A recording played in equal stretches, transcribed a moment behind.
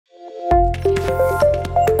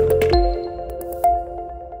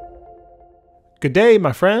Good day,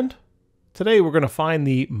 my friend. Today we're going to find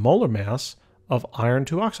the molar mass of iron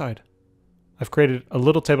 2 oxide. I've created a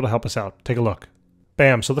little table to help us out. Take a look.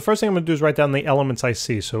 Bam. So the first thing I'm going to do is write down the elements I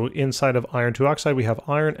see. So inside of iron 2 oxide, we have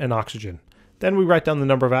iron and oxygen. Then we write down the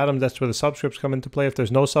number of atoms. That's where the subscripts come into play. If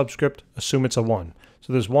there's no subscript, assume it's a 1.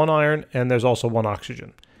 So there's 1 iron and there's also 1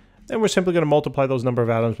 oxygen. Then we're simply going to multiply those number of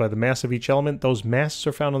atoms by the mass of each element. Those masses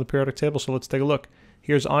are found on the periodic table, so let's take a look.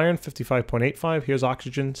 Here's iron, 55.85. Here's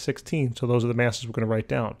oxygen, 16. So those are the masses we're going to write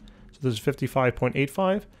down. So this is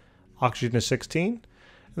 55.85. Oxygen is 16. And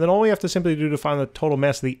then all we have to simply do to find the total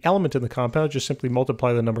mass of the element in the compound is just simply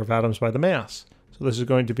multiply the number of atoms by the mass. So this is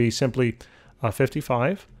going to be simply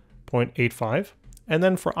 55.85. And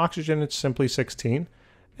then for oxygen, it's simply 16.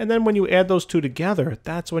 And then when you add those two together,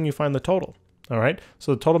 that's when you find the total. All right,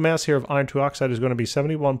 so the total mass here of iron 2 oxide is going to be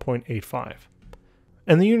 71.85.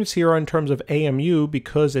 And the units here are in terms of AMU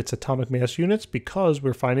because it's atomic mass units, because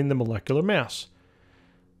we're finding the molecular mass.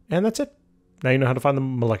 And that's it. Now you know how to find the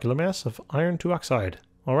molecular mass of iron 2 oxide.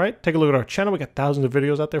 All right, take a look at our channel. We got thousands of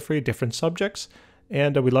videos out there for you, different subjects,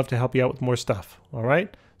 and we'd love to help you out with more stuff. All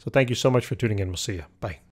right, so thank you so much for tuning in. We'll see you.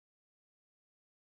 Bye.